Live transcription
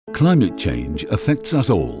Climate change affects us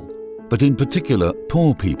all, but in particular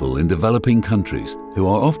poor people in developing countries who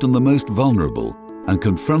are often the most vulnerable and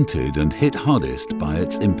confronted and hit hardest by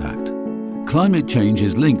its impact. Climate change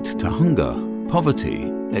is linked to hunger,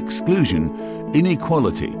 poverty, exclusion,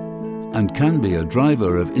 inequality, and can be a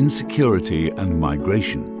driver of insecurity and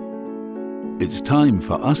migration. It's time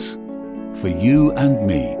for us, for you and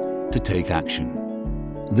me, to take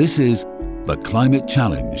action. This is the Climate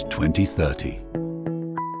Challenge 2030.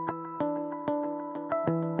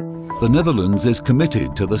 The Netherlands is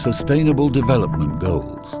committed to the Sustainable Development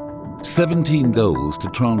Goals, 17 goals to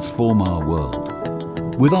transform our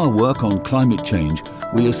world. With our work on climate change,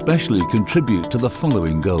 we especially contribute to the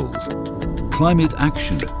following goals: climate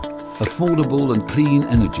action, affordable and clean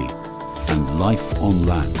energy, and life on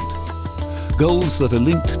land. Goals that are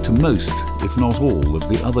linked to most, if not all, of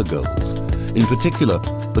the other goals, in particular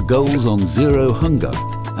the goals on zero hunger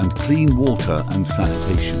and clean water and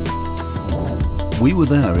sanitation. We were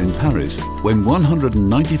there in Paris when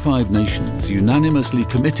 195 nations unanimously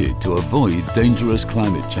committed to avoid dangerous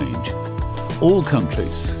climate change. All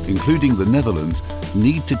countries, including the Netherlands,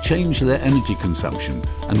 need to change their energy consumption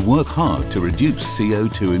and work hard to reduce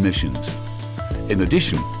CO2 emissions. In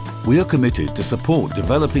addition, we are committed to support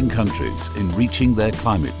developing countries in reaching their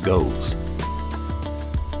climate goals.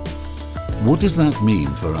 What does that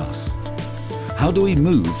mean for us? How do we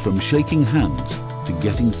move from shaking hands to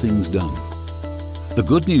getting things done? The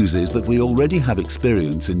good news is that we already have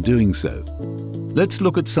experience in doing so. Let's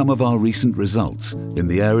look at some of our recent results in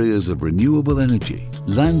the areas of renewable energy,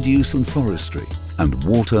 land use and forestry, and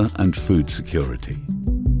water and food security.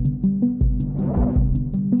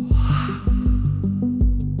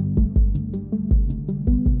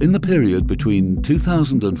 In the period between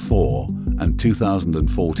 2004 and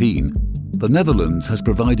 2014, the Netherlands has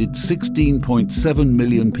provided 16.7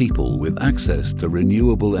 million people with access to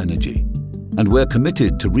renewable energy, and we're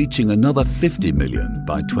committed to reaching another 50 million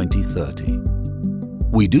by 2030.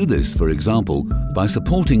 We do this, for example, by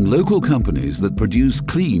supporting local companies that produce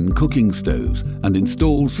clean cooking stoves and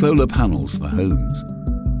install solar panels for homes.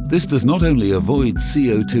 This does not only avoid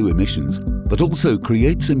CO2 emissions, but also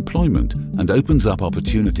creates employment and opens up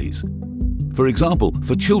opportunities. For example,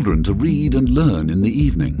 for children to read and learn in the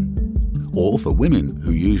evening, or for women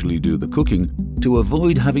who usually do the cooking to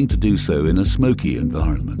avoid having to do so in a smoky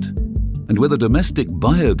environment. And with a domestic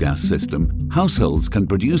biogas system, households can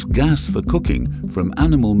produce gas for cooking from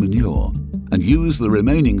animal manure and use the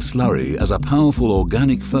remaining slurry as a powerful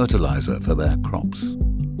organic fertilizer for their crops.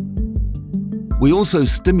 We also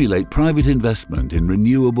stimulate private investment in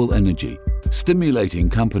renewable energy, stimulating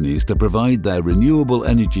companies to provide their renewable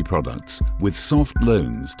energy products with soft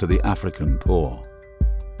loans to the African poor,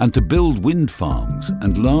 and to build wind farms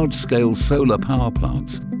and large-scale solar power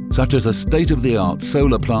plants, such as a state-of-the-art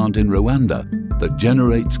solar plant in Rwanda that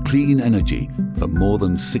generates clean energy for more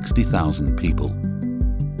than 60,000 people.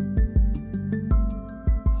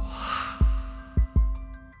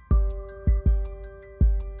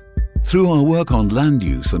 Through our work on land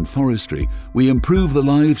use and forestry, we improve the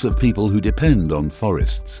lives of people who depend on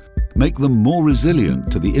forests, make them more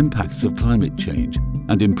resilient to the impacts of climate change,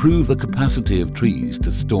 and improve the capacity of trees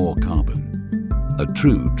to store carbon. A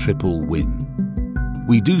true triple win.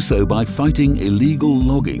 We do so by fighting illegal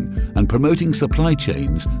logging and promoting supply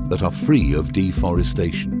chains that are free of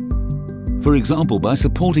deforestation. For example, by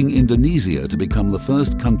supporting Indonesia to become the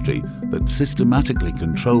first country that systematically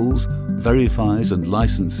controls, verifies and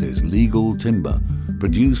licenses legal timber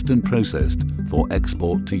produced and processed for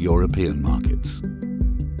export to European markets.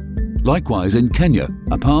 Likewise, in Kenya,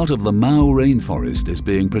 a part of the Mau rainforest is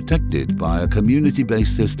being protected by a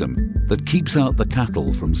community-based system that keeps out the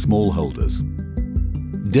cattle from smallholders.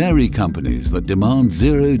 Dairy companies that demand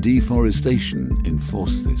zero deforestation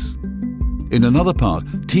enforce this. In another part,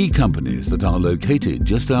 tea companies that are located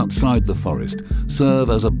just outside the forest serve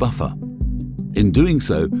as a buffer. In doing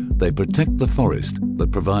so, they protect the forest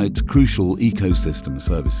that provides crucial ecosystem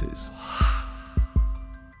services.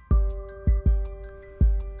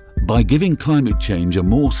 By giving climate change a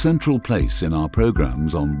more central place in our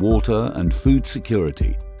programs on water and food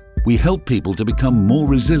security, we help people to become more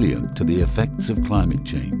resilient to the effects of climate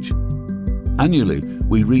change. Annually,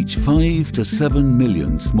 we reach 5 to 7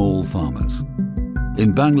 million small farmers.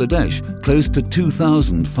 In Bangladesh, close to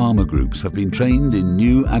 2,000 farmer groups have been trained in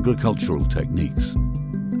new agricultural techniques.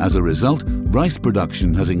 As a result, rice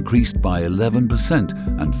production has increased by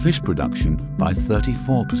 11% and fish production by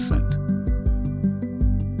 34%.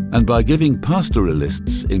 And by giving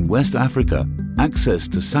pastoralists in West Africa access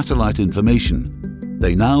to satellite information,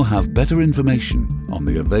 they now have better information on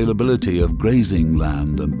the availability of grazing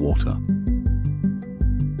land and water.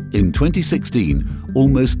 In 2016,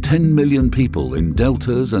 almost 10 million people in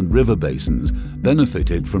deltas and river basins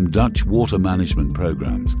benefited from Dutch water management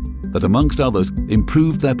programs that, amongst others,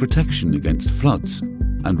 improved their protection against floods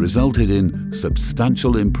and resulted in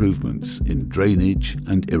substantial improvements in drainage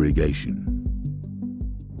and irrigation.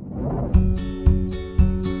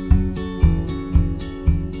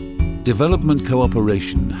 Development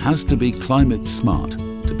cooperation has to be climate smart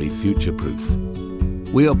to be future-proof.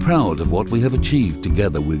 We are proud of what we have achieved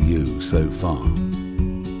together with you so far.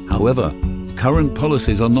 However, current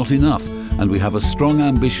policies are not enough, and we have a strong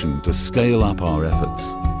ambition to scale up our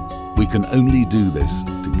efforts. We can only do this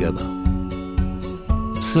together.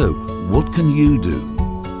 So, what can you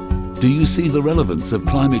do? Do you see the relevance of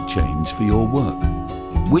climate change for your work?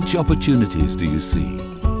 Which opportunities do you see?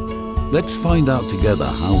 Let's find out together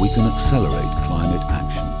how we can accelerate climate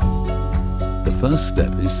action. The first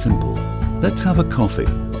step is simple. Let's have a coffee,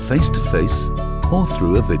 face-to-face or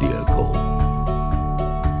through a video call.